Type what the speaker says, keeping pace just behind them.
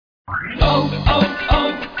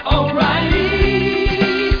O'Reilly!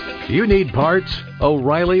 You need parts?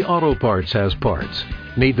 O'Reilly Auto Parts has parts.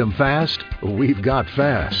 Need them fast? We've got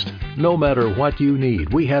fast. No matter what you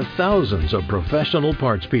need, we have thousands of professional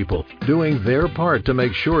parts people doing their part to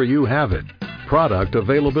make sure you have it. Product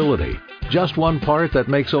availability. Just one part that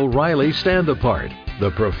makes O'Reilly stand apart.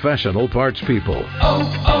 The professional parts people.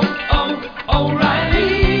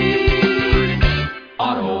 O'Reilly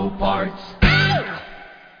Auto Parts.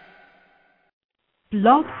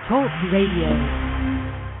 Blog Talk Radio.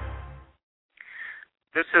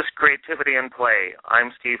 This is Creativity in Play.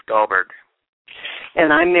 I'm Steve Dahlberg.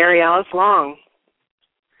 And I'm Mary Alice Long.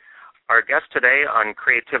 Our guest today on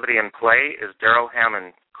Creativity in Play is Darell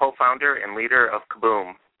Hammond, co-founder and leader of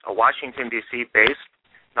KaBOOM, a Washington, D.C.-based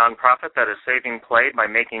nonprofit that is saving play by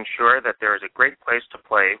making sure that there is a great place to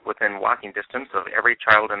play within walking distance of every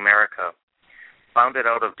child in America. Founded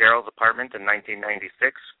out of Darell's apartment in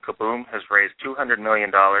 1996, KaBOOM has raised $200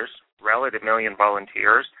 million, rallied 1 million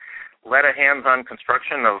volunteers, led a hands-on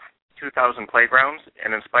construction of 2,000 playgrounds,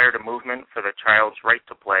 and inspired a movement for the child's right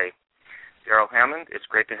to play. Darell Hammond, it's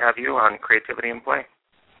great to have you on Creativity in Play.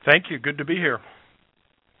 Thank you. Good to be here.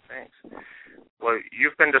 Thanks. Well,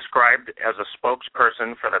 you've been described as a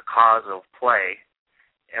spokesperson for the cause of play.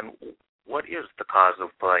 And what is the cause of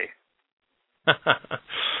play?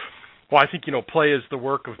 Well, I think, play is the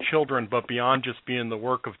work of children, but beyond just being the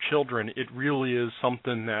work of children, it really is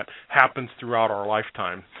something that happens throughout our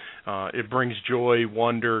lifetime. It brings joy,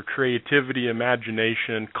 wonder, creativity,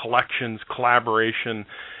 imagination, collections, collaboration,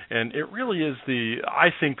 and it really is I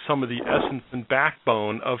think, some of the essence and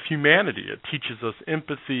backbone of humanity. It teaches us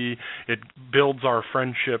empathy, it builds our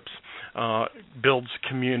friendships, builds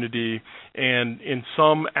community, and in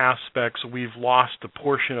some aspects we've lost a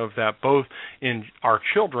portion of that both in our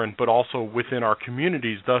children but also within our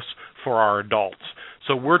communities, thus for our adults.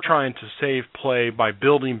 So we're trying to save play by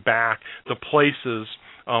building back the places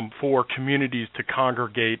for communities to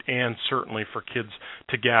congregate and certainly for kids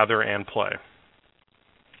to gather and play.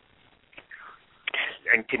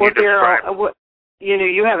 And can you describe... Darell,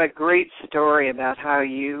 you have a great story about how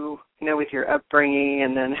you, with your upbringing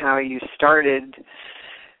and then how you started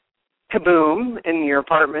KaBOOM in your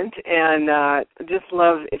apartment, and just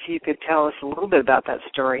love if you could tell us a little bit about that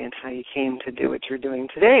story and how you came to do what you're doing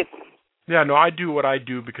today. Yeah, no, I do what I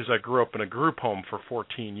do because I grew up in a group home for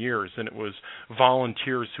 14 years, and it was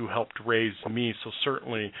volunteers who helped raise me, so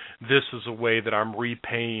certainly this is a way that I'm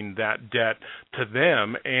repaying that debt to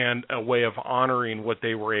them and a way of honoring what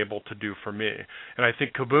they were able to do for me. And I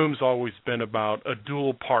think KaBOOM's always been about a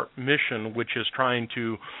dual-part mission, which is trying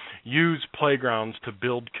to use playgrounds to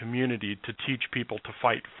build community, to teach people to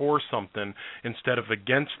fight for something instead of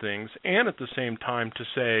against things, and at the same time to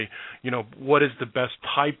say, what is the best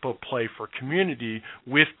type of play for community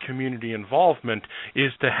with community involvement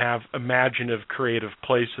is to have imaginative, creative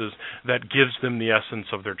places that gives them the essence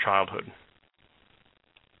of their childhood.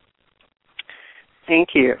 Thank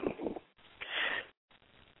you.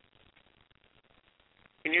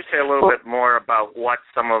 Can you say a little bit more about what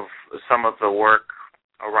some of the work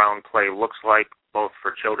around play looks like, both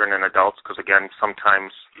for children and adults? Because, again,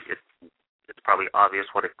 sometimes it's probably obvious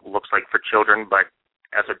what it looks like for children, but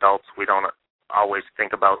as adults, we don't always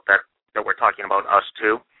think about that we're talking about us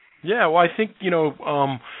too. Yeah, well, I think,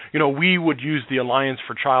 we would use the Alliance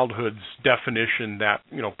for Childhood's definition that,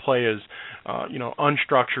 play is,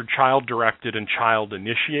 unstructured, child-directed, and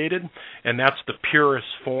child-initiated, and that's the purest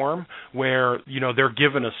form where, they're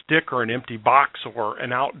given a stick or an empty box or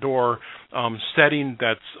an outdoor setting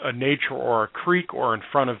that's a nature or a creek or in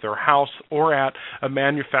front of their house or at a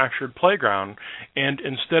manufactured playground, and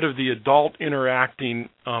instead of the adult interacting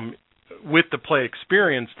with the play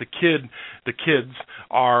experience, the kids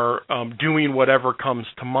are doing whatever comes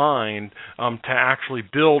to mind to actually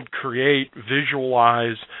build, create,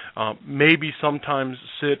 visualize, maybe sometimes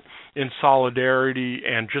sit in solidarity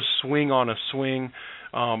and just swing on a swing.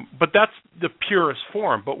 But that's the purest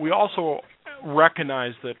form. But we also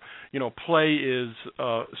recognize that play is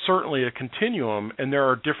certainly a continuum, and there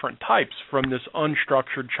are different types, from this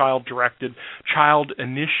unstructured, child-directed,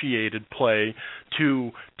 child-initiated play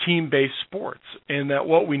to team-based sports, and that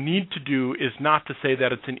what we need to do is not to say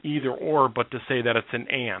that it's an either-or, but to say that it's an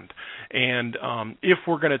and. And if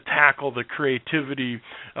we're going to tackle the creativity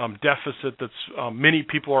deficit that's many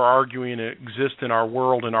people are arguing exists in our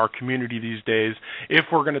world, in our community these days, if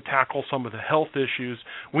we're going to tackle some of the health issues,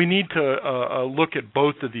 we need to look at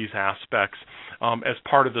both of these aspects as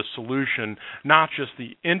part of the solution, not just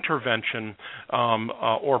the intervention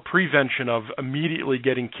or prevention of immediately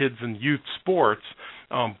getting kids in youth sports,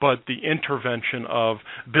 but the intervention of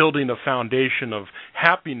building a foundation of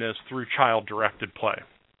happiness through child-directed play.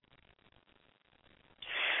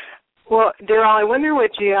 Well, Darell, I wonder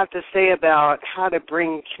what you have to say about how to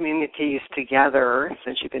bring communities together,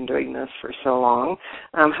 since you've been doing this for so long,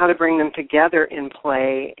 how to bring them together in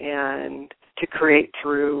play and to create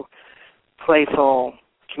through playful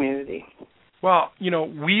community. Well,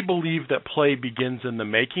 we believe that play begins in the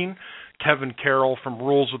making. Kevin Carroll from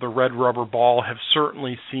Rules of the Red Rubber Ball have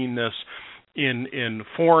certainly seen this in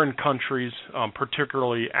foreign countries,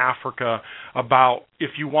 particularly Africa, about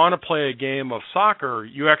if you want to play a game of soccer,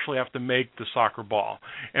 you actually have to make the soccer ball.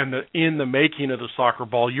 And in the making of the soccer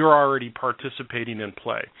ball, you're already participating in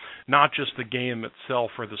play, not just the game itself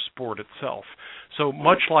or the sport itself. So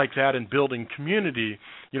much like that in building community,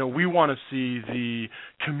 we want to see the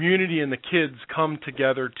community and the kids come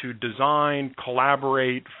together to design,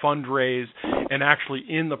 collaborate, fundraise, and actually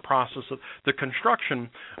in the process of the construction,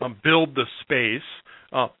 build the space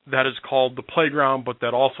that is called the playground, but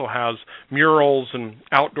that also has murals and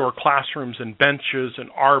outdoor classrooms and benches and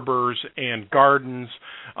arbors and gardens,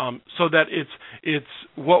 so that it's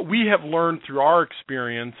what we have learned through our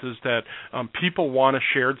experience is that people want a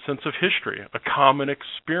shared sense of history, a common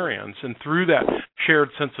experience, and through that shared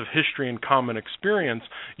sense of history and common experience,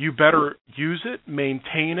 you better use it,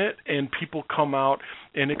 maintain it, and people come out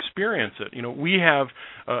and experience it. We have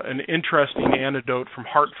an interesting anecdote from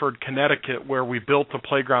Hartford, Connecticut, where we built a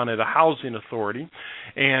playground at a housing authority,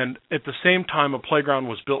 and at the same time a playground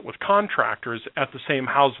was built with contractors at the same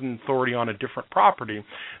housing authority on a different property.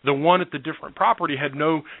 The one at the different property had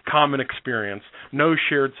no common experience, no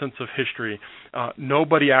shared sense of history.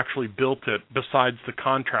 Nobody actually built it besides the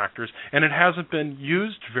contractors, and it hasn't been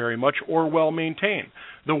used very much or well maintained.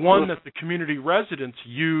 The one that the community residents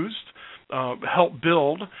used, help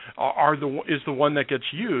build, is the one that gets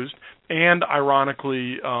used, and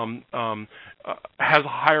ironically has a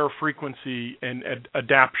higher frequency and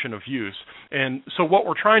adaption of use. And so what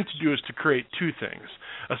we're trying to do is to create two things: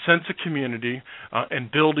 a sense of community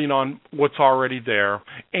and building on what's already there,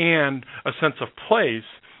 and a sense of place.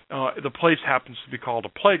 The place happens to be called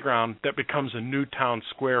a playground that becomes a new town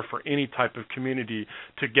square for any type of community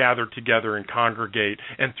to gather together and congregate,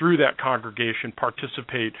 and through that congregation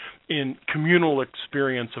participate in communal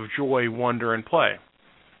experience of joy, wonder, and play.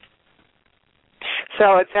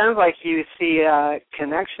 So it sounds like you see a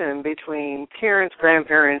connection between parents,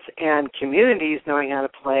 grandparents, and communities knowing how to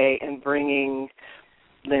play and bringing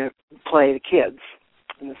the play to kids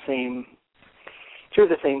in through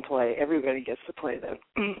the same play. Everybody gets to play then.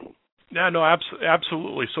 Yeah, no,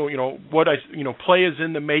 absolutely. So, play is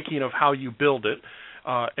in the making of how you build it,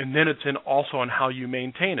 and then it's also on how you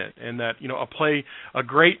maintain it. And that, a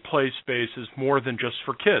great play space is more than just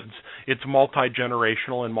for kids. It's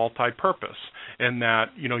multi-generational and multi-purpose. And that,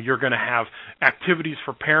 you're going to have activities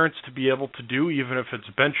for parents to be able to do, even if it's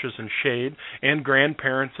benches and shade, and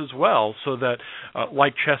grandparents as well, so that,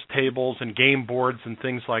 like chess tables and game boards and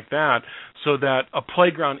things like that, so that a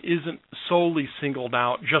playground isn't solely singled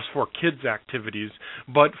out just for kids' activities,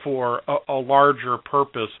 but for a larger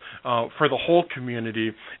purpose for the whole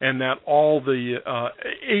community, and that all the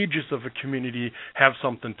ages of a community have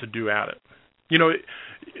something to do at it.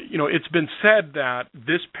 It's been said that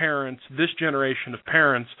this generation of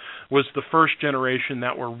parents was the first generation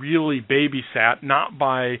that were really babysat, not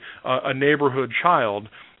by a neighborhood child,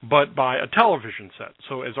 but by a television set.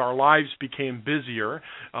 So as our lives became busier,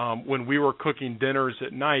 when we were cooking dinners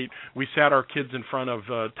at night, we sat our kids in front of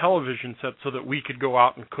a television set so that we could go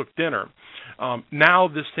out and cook dinner. Now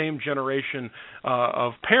this same generation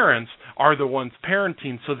of parents are the ones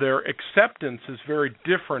parenting, so their acceptance is very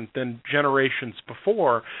different than generations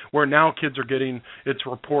before, where now kids are getting, it's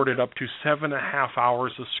reported, up to 7.5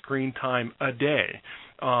 hours of screen time a day.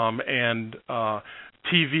 And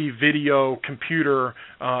TV, video, computer,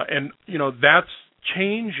 and that's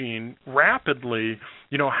changing rapidly.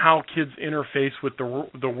 How kids interface with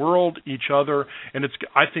the world, each other, and it's,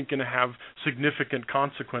 I think, going to have significant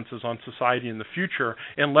consequences on society in the future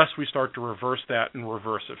unless we start to reverse that and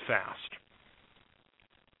reverse it fast.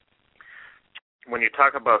 When you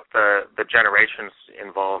talk about the generations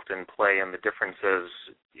involved in play and the differences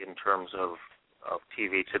in terms of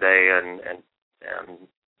TV today and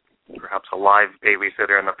perhaps a live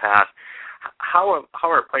babysitter in the past, how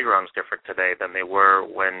are playgrounds different today than they were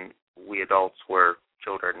when we adults were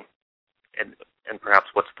children, and perhaps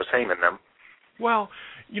what's the same in them? Well,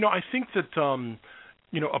 I think that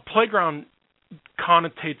a playground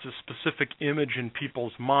connotates a specific image in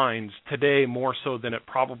people's minds today more so than it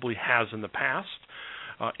probably has in the past.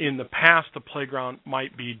 In the past, the playground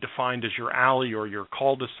might be defined as your alley or your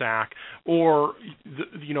cul-de-sac or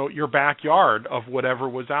your backyard of whatever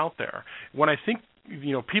was out there. When I think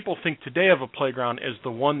people think today of a playground as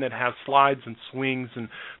the one that has slides and swings and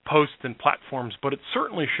posts and platforms, but it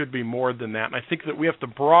certainly should be more than that. And I think that we have to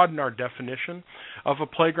broaden our definition of a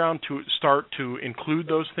playground to start to include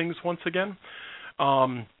those things once again.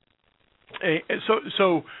 The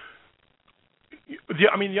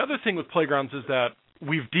other thing with playgrounds is that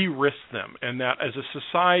we've de-risked them, and that as a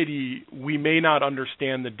society, we may not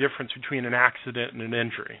understand the difference between an accident and an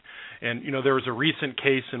injury. And, there was a recent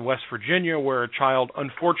case in West Virginia where a child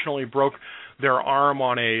unfortunately broke their arm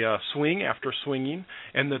on a swing after swinging,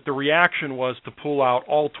 and that the reaction was to pull out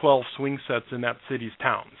all 12 swing sets in that city's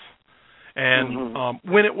towns. And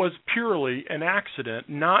when it was purely an accident,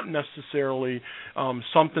 not necessarily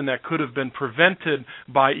something that could have been prevented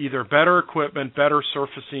by either better equipment, better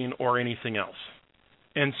surfacing, or anything else.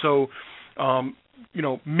 And so,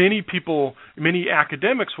 many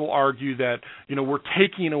academics will argue that, we're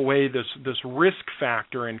taking away this risk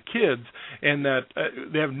factor in kids, and that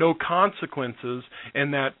they have no consequences,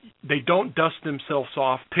 and that they don't dust themselves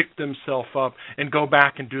off, pick themselves up, and go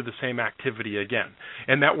back and do the same activity again,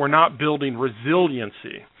 and that we're not building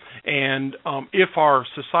resiliency. And if our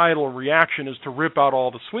societal reaction is to rip out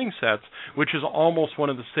all the swing sets, which is almost one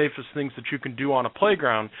of the safest things that you can do on a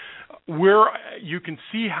playground, you can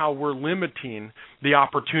see how we're limiting the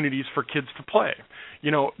opportunities for kids to play.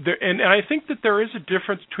 And I think that there is a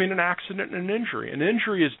difference between an accident and an injury. An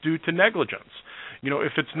injury is due to negligence.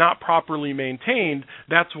 If it's not properly maintained,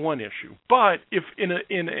 that's one issue. But if in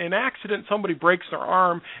an accident somebody breaks their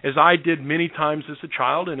arm, as I did many times as a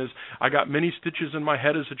child, and as I got many stitches in my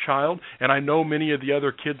head as a child, and I know many of the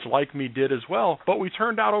other kids like me did as well, but we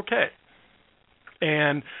turned out okay.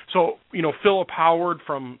 And so, Philip Howard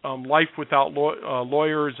from Life Without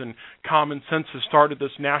Lawyers and Common Sense has started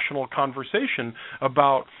this national conversation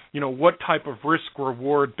about, what type of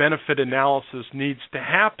risk-reward benefit analysis needs to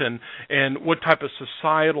happen and what type of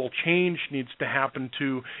societal change needs to happen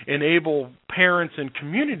to enable parents and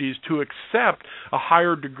communities to accept a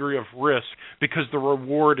higher degree of risk because the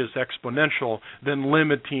reward is exponential than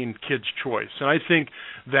limiting kids' choice. And I think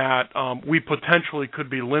that we potentially could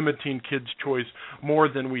be limiting kids' choice more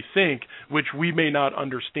than we think, which we may not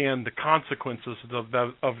understand the consequences of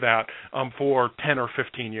that for 10 or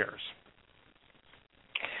 15 years.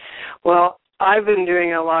 Well, I've been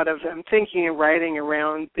doing a lot of thinking and writing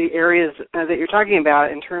around the areas that you're talking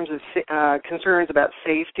about in terms of concerns about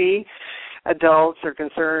safety. Adults are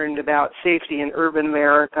concerned about safety in urban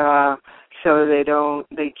America, so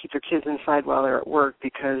they keep their kids inside while they're at work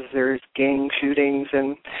because there's gang shootings,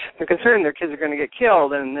 and they're concerned their kids are going to get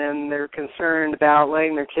killed, and then they're concerned about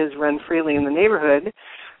letting their kids run freely in the neighborhood.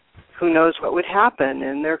 Who knows what would happen?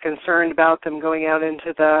 And they're concerned about them going out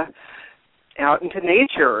into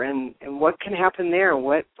nature and what can happen there,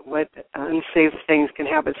 what unsafe things can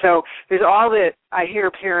happen. So there's all that. I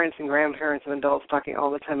hear parents and grandparents and adults talking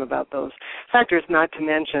all the time about those factors, not to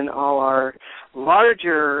mention all our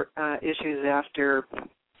larger issues after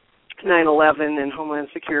 9/11 and Homeland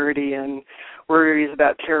Security and worries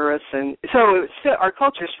about terrorists. And so our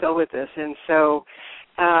culture is filled with this. And so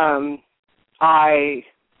I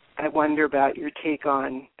wonder about your take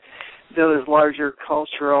on those larger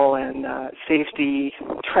cultural and safety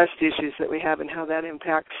trust issues that we have and how that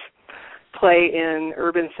impacts play in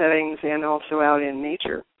urban settings and also out in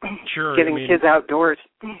nature. Sure. Getting kids outdoors.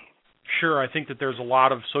 Sure. I think that there's a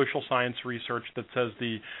lot of social science research that says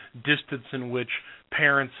the distance in which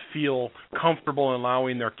parents feel comfortable in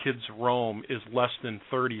allowing their kids roam is less than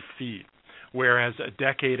 30 feet, whereas a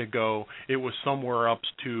decade ago it was somewhere up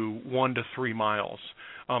to 1 to 3 miles.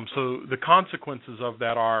 So the consequences of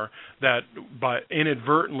that are that by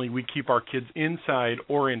inadvertently we keep our kids inside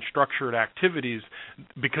or in structured activities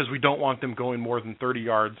because we don't want them going more than 30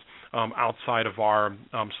 yards outside of our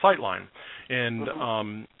sight line. And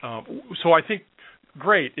so I think,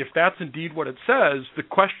 great, if that's indeed what it says, the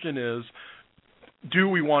question is, do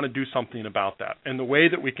we want to do something about that? And the way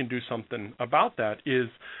that we can do something about that is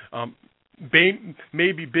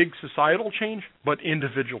maybe big societal change, but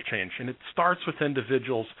individual change. And it starts with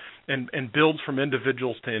individuals and builds from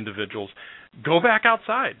individuals to individuals. Go back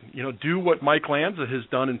outside. Do what Mike Lanza has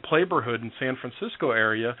done in Playborhood in San Francisco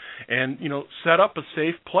area and, set up a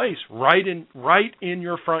safe place right in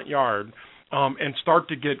your front yard. And start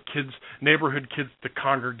to get neighborhood kids to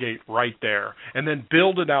congregate right there. And then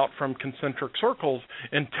build it out from concentric circles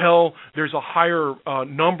until there's a higher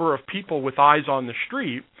number of people with eyes on the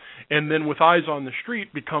street. and then with eyes on the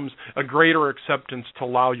street becomes a greater acceptance to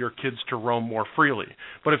allow your kids to roam more freely.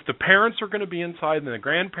 But if the parents are going to be inside and the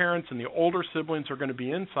grandparents and the older siblings are going to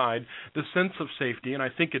be inside, the sense of safety, and I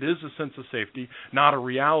think it is a sense of safety, not a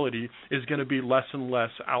reality, is going to be less and less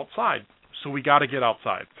outside. So we got to get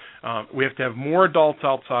outside. We have to have more adults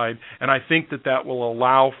outside, and I think that will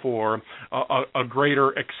allow for a greater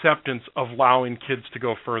acceptance of allowing kids to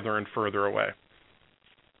go further and further away.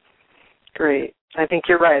 Great. I think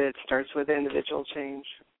you're right. It starts with individual change.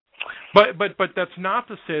 But that's not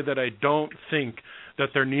to say that I don't think that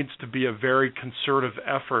there needs to be a very concerted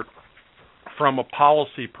effort from a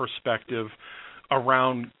policy perspective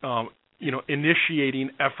around initiating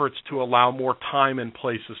efforts to allow more time and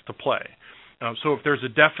places to play. So if there's a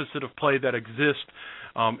deficit of play that exists,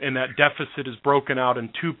 and that deficit is broken out in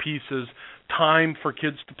two pieces, time for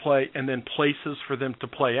kids to play and then places for them to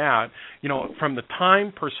play at, from the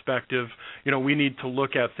time perspective, we need to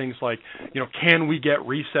look at things like, can we get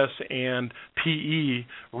recess and PE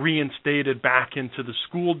reinstated back into the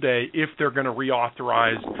school day if they're going to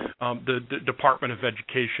reauthorize the Department of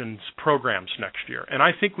Education's programs next year? And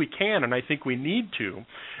I think we can, and I think we need to,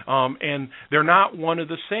 and they're not one of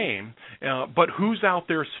the same, but who's out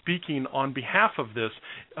there speaking on behalf of this?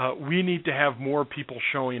 We need to have more people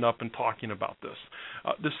showing up and talking about this.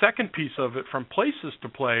 The second piece of it, from places to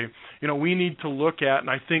play, we need to look at, and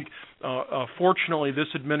I think fortunately this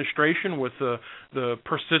administration, with the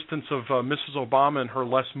persistence of Mrs. Obama and her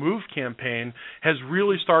Less Move campaign, has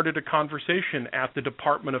really started a conversation at the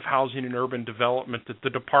Department of Housing and Urban Development, at the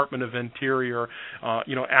Department of Interior,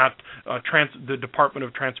 at the Department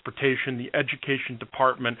of Transportation, the Education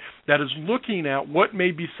Department, that is looking at what may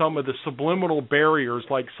be some of the subliminal barriers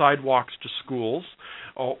like sidewalks to schools,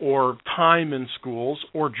 or time in schools,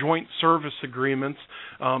 or joint service agreements,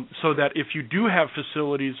 so that if you do have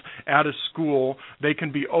facilities at a school, they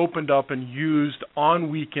can be opened up and used on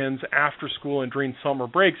weekends, after school, and during summer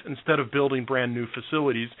breaks, instead of building brand new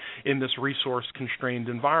facilities in this resource-constrained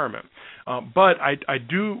environment. But I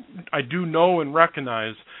do know and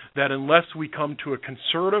recognize that unless we come to a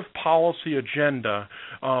conservative policy agenda,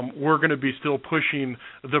 we're going to be still pushing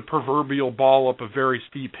the proverbial ball up a very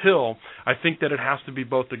steep hill. I think that it has to be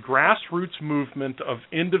both the grassroots movement of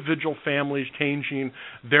individual families changing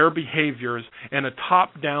their behaviors and a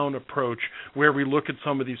top-down approach where we look at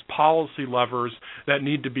some of these policy levers that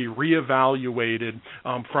need to be reevaluated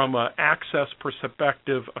from an access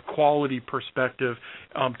perspective, a quality perspective,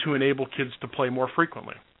 to enable kids to play more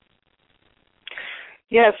frequently.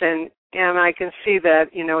 Yes, and I can see that,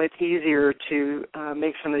 it's easier to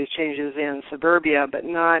make some of these changes in suburbia, but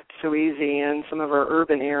not so easy in some of our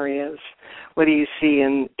urban areas. What do you see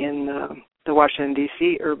in the Washington,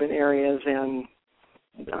 D.C. urban areas and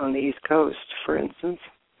on the East Coast, for instance,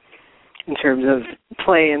 in terms of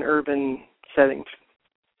play in urban settings?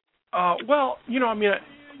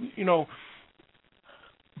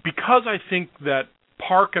 Because I think that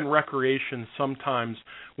park and recreation sometimes,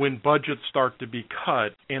 when budgets start to be cut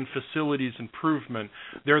and facilities improvement,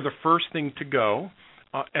 they're the first thing to go,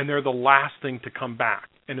 and they're the last thing to come back.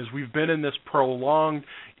 And as we've been in this prolonged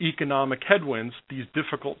economic headwinds, these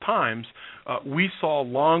difficult times, we saw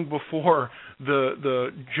long before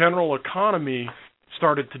the general economy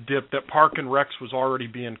started to dip that Park and Recs was already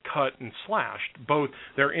being cut and slashed, both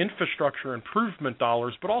their infrastructure improvement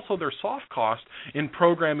dollars, but also their soft cost in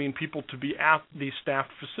programming people to be at these staffed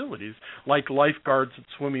facilities, like lifeguards at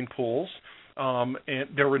swimming pools. And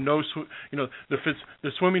there were no,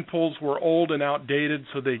 the swimming pools were old and outdated,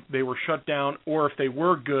 so they were shut down, or if they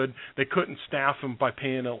were good, they couldn't staff them by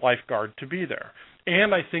paying a lifeguard to be there.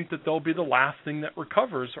 And I think that they'll be the last thing that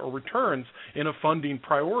recovers or returns in a funding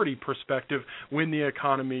priority perspective when the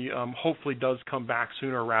economy hopefully does come back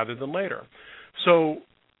sooner rather than later. So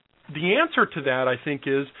the answer to that, I think,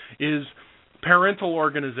 is parental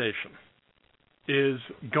organization, is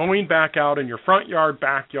going back out in your front yard,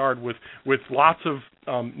 backyard with lots of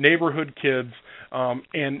neighborhood kids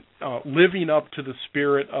and living up to the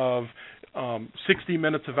spirit of 60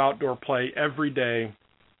 minutes of outdoor play every day,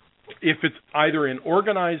 if it's either in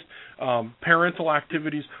organized parental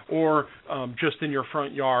activities or just in your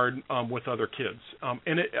front yard with other kids.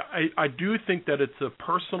 I do think that it's a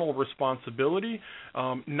personal responsibility,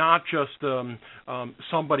 not just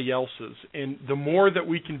somebody else's. And the more that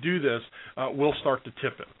we can do this, we'll start to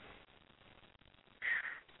tip it.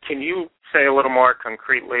 Can you say a little more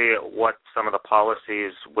concretely what some of the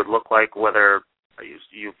policies would look like, whether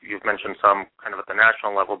you've mentioned some kind of at the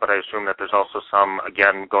national level, but I assume that there's also some,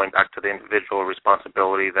 again, going back to the individual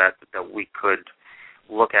responsibility that we could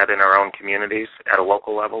look at in our own communities at a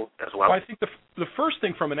local level as well? Well, I think the first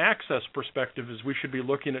thing from an access perspective is we should be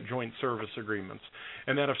looking at joint service agreements,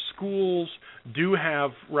 and that if schools do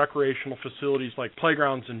have recreational facilities like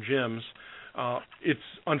playgrounds and gyms, it's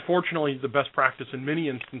unfortunately the best practice in many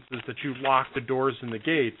instances that you lock the doors and the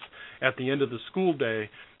gates at the end of the school day,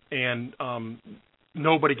 and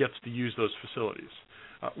nobody gets to use those facilities.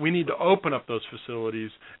 We need to open up those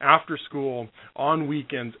facilities after school, on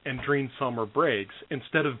weekends, and during summer breaks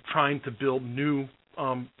instead of trying to build new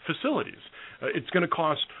facilities. It's going to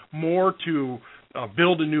cost more to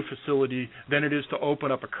build a new facility than it is to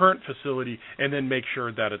open up a current facility and then make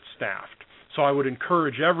sure that it's staffed. So I would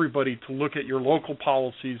encourage everybody to look at your local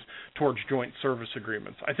policies towards joint service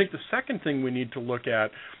agreements. I think the second thing we need to look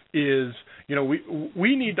at is,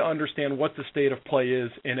 we need to understand what the state of play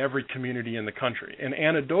is in every community in the country. And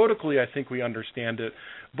anecdotally, I think we understand it.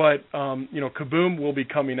 But, KaBOOM will be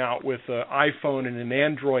coming out with an iPhone and an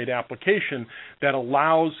Android application that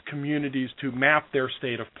allows communities to map their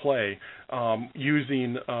state of play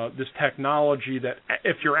using this technology that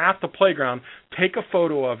if you're at the playground, take a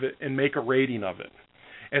photo of it and make a rating of it.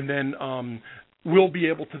 And then we'll be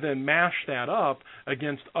able to then mash that up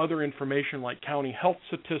against other information like county health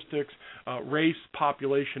statistics, race,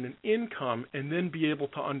 population, and income, and then be able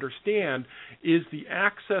to understand, is the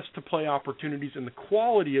access to play opportunities and the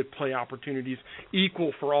quality of play opportunities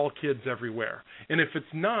equal for all kids everywhere? And if it's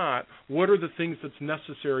not, what are the things that's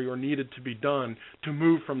necessary or needed to be done to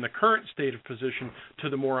move from the current state of position to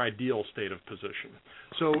the more ideal state of position?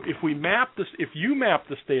 So if you map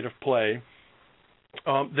the state of play,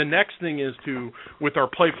 the next thing is with our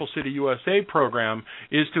Playful City USA program,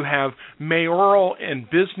 is to have mayoral and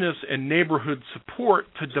business and neighborhood support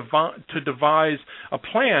to devise a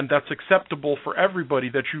plan that's acceptable for everybody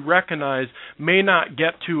that you recognize may not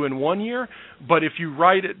get to in 1 year, but if you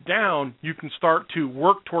write it down, you can start to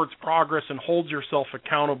work towards progress and hold yourself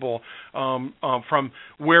accountable from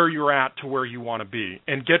where you're at to where you want to be,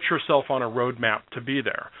 and get yourself on a roadmap to be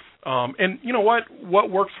there. And you know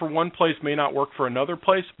what works for one place may not work for another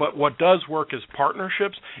place, but what does work is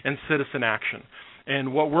partnerships and citizen action.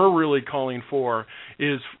 And what we're really calling for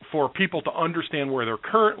is for people to understand where they're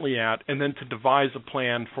currently at and then to devise a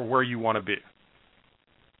plan for where you want to be.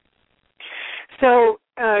 So,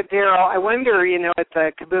 Darell, I wonder, at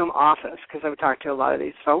the KaBOOM office, because I've talked to a lot of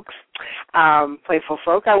these folks, playful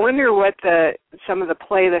folk, I wonder what some of the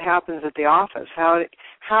play that happens at the office.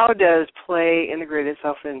 How does play integrate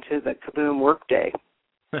itself into the KaBOOM workday?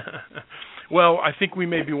 Well, I think we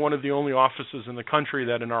may be one of the only offices in the country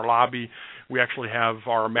that in our lobby we actually have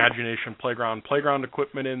our Imagination playground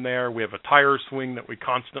equipment in there. We have a tire swing that we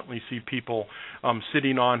constantly see people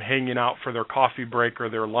sitting on, hanging out for their coffee break or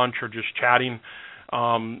their lunch or just chatting.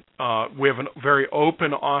 We have a very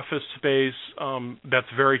open office space that's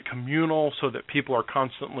very communal, so that people are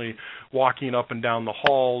constantly walking up and down the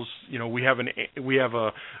halls. We have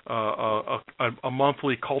a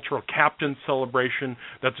monthly cultural captain celebration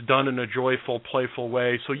that's done in a joyful, playful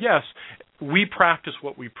way. So yes, we practice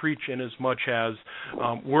what we preach in as much as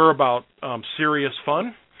we're about serious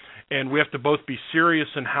fun. And we have to both be serious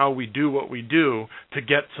in how we do what we do to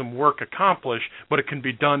get some work accomplished, but it can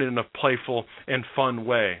be done in a playful and fun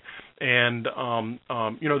way. And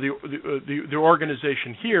the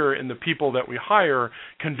organization here and the people that we hire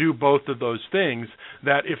can do both of those things.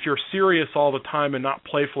 That if you're serious all the time and not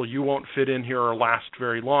playful, you won't fit in here or last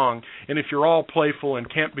very long. And if you're all playful and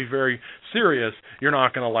can't be very serious, you're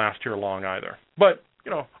not going to last here long either. But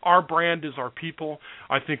our brand is our people.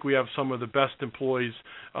 I think we have some of the best employees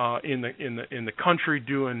in the country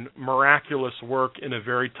doing miraculous work in a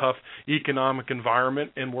very tough economic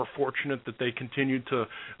environment, and we're fortunate that they continue to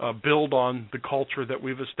build on the culture that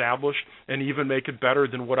we've established and even make it better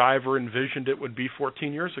than what I ever envisioned it would be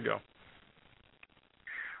 14 years ago.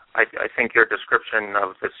 I think your description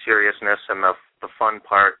of the seriousness and the fun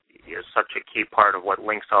part is such a key part of what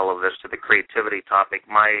links all of this to the creativity topic.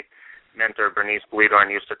 My mentor, Bernice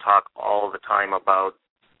Bleedorn, used to talk all the time about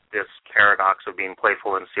this paradox of being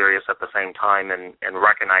playful and serious at the same time, and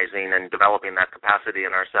recognizing and developing that capacity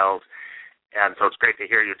in ourselves. And so it's great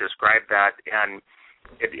to hear you describe that. And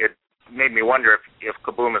it made me wonder if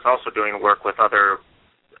KaBOOM is also doing work with other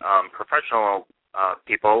professional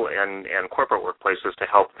people and corporate workplaces to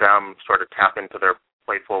help them sort of tap into their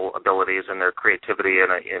playful abilities and their creativity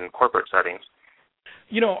in corporate settings.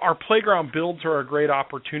 Our playground builds are a great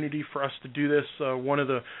opportunity for us to do this. One of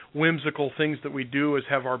the whimsical things that we do is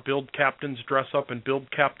have our build captains dress up in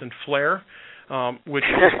build captain flair. which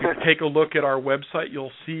if you take a look at our website,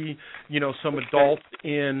 you'll see, some adults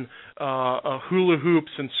in hula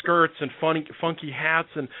hoops and skirts and funky hats,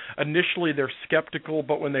 and initially they're skeptical,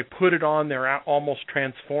 but when they put it on, they're almost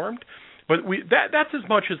transformed. But that's as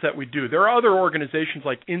much as that we do. There are other organizations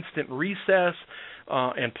like Instant Recess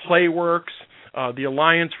and Playworks, the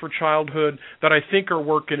Alliance for Childhood, that I think are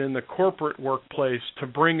working in the corporate workplace to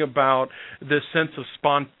bring about this sense of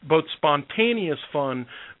both spontaneous fun,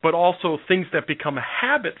 but also things that become a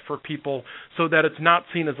habit for people, so that it's not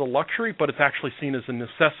seen as a luxury, but it's actually seen as a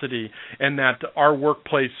necessity, and that our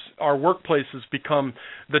workplaces become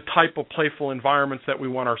the type of playful environments that we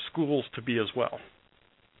want our schools to be as well.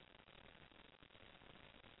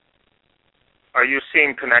 Are you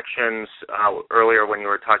seeing connections earlier when you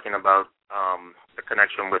were talking about the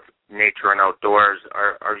connection with nature and outdoors?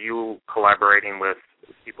 Are you collaborating with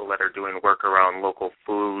people that are doing work around local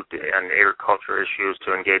food and agriculture issues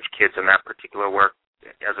to engage kids in that particular work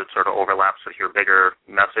as it sort of overlaps with your bigger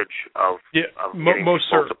message of getting people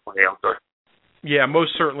to play outdoors? Yeah,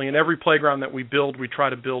 most certainly. In every playground that we build, we try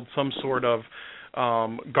to build some sort of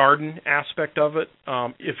garden aspect of it.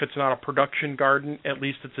 If it's not a production garden, at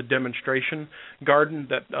least it's a demonstration garden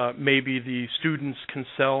that maybe the students can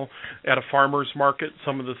sell at a farmer's market,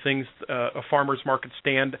 some of the things a farmer's market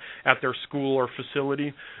stand at their school or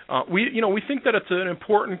facility. We think that it's an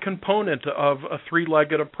important component of a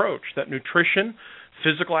three-legged approach, that nutrition,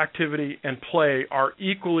 physical activity, and play are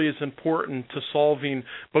equally as important to solving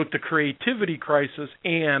both the creativity crisis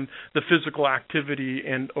and the physical activity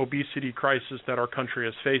and obesity crisis that our country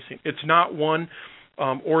is facing. It's not one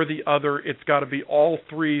or the other. It's got to be all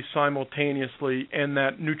three simultaneously, and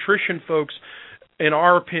that nutrition folks, in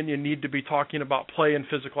our opinion, need to be talking about play and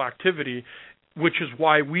physical activity, which is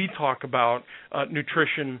why we talk about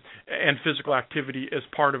nutrition and physical activity as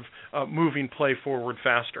part of moving play forward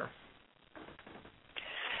faster.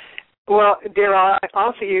 Well, Darell,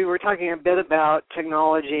 also you were talking a bit about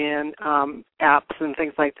technology and apps and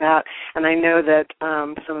things like that, and I know that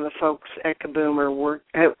some of the folks at KaBOOM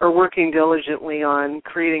are working diligently on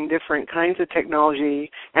creating different kinds of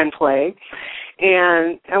technology and play.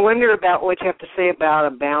 And I wonder about what you have to say about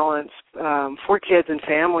a balance for kids and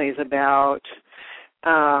families about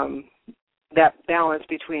that balance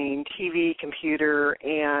between TV, computer,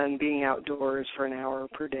 and being outdoors for an hour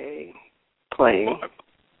per day playing. Well,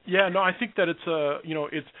 yeah, no, I think that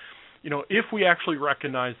if we actually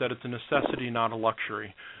recognize that it's a necessity, not a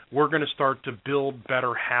luxury, we're going to start to build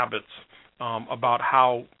better habits about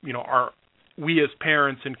how, we as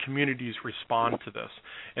parents and communities respond to this.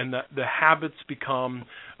 And that the habits become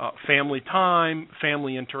family time,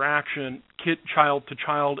 family interaction,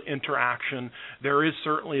 child-to-child interaction. There is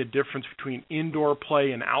certainly a difference between indoor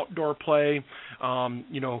play and outdoor play.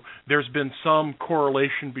 There's been some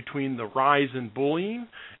correlation between the rise in bullying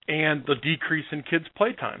and the decrease in kids'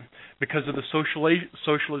 playtime because of the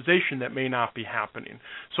socialization that may not be happening.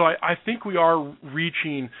 So I think we are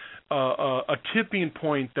reaching a tipping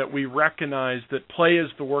point that we recognize that play is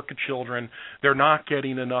the work of children. They're not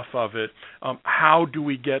getting enough of it. How do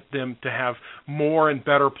we get them to have more and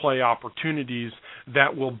better play opportunities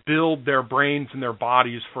that will build their brains and their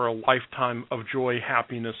bodies for a lifetime of joy,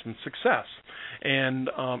 happiness, and success? And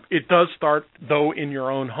it does start, though, in your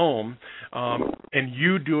own home, and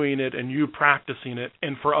you doing it and you practicing it,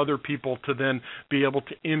 and for other people to then be able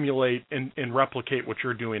to emulate and replicate what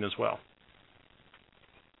you're doing as well.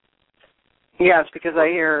 Yes, because I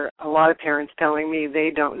hear a lot of parents telling me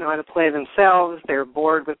they don't know how to play themselves. They're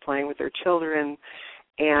bored with playing with their children,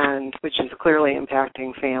 and which is clearly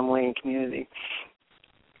impacting family and community.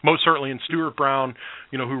 Most certainly, and Stuart Brown,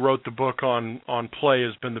 who wrote the book on play,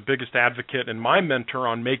 has been the biggest advocate and my mentor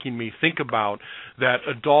on making me think about that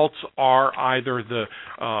adults are either the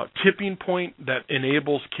tipping point that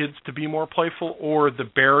enables kids to be more playful or the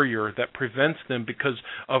barrier that prevents them because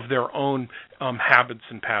of their own habits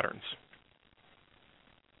and patterns.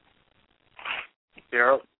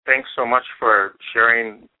 Darell, thanks so much for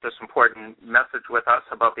sharing this important message with us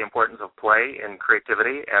about the importance of play and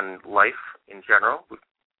creativity and life in general.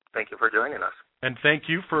 Thank you for joining us. And thank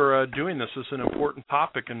you for doing this. This is an important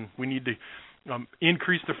topic, and we need to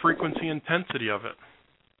increase the frequency and intensity of it.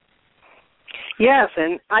 Yes,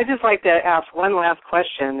 and I'd just like to ask one last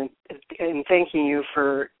question in thanking you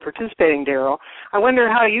for participating, Darell. I wonder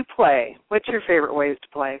how you play. What's your favorite ways to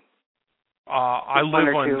play? I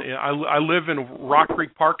live in Rock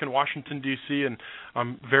Creek Park in Washington, D.C., and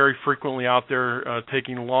I'm very frequently out there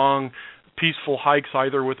taking long, peaceful hikes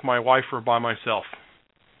either with my wife or by myself.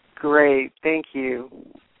 Great. Thank you.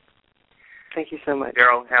 Thank you so much.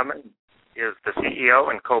 Darell Hammond is the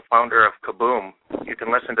CEO and co-founder of KaBOOM. You can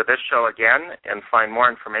can listen to this show again and find more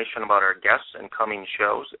information about our guests and coming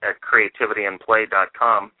shows at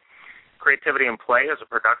creativityandplay.com. Creativity and Play is a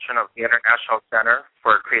production of the International Center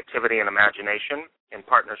for Creativity and Imagination in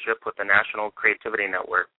partnership with the National Creativity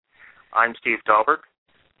Network. I'm Steve Dahlberg.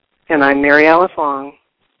 And I'm Mary Alice Long.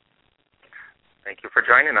 Thank you for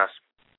joining us.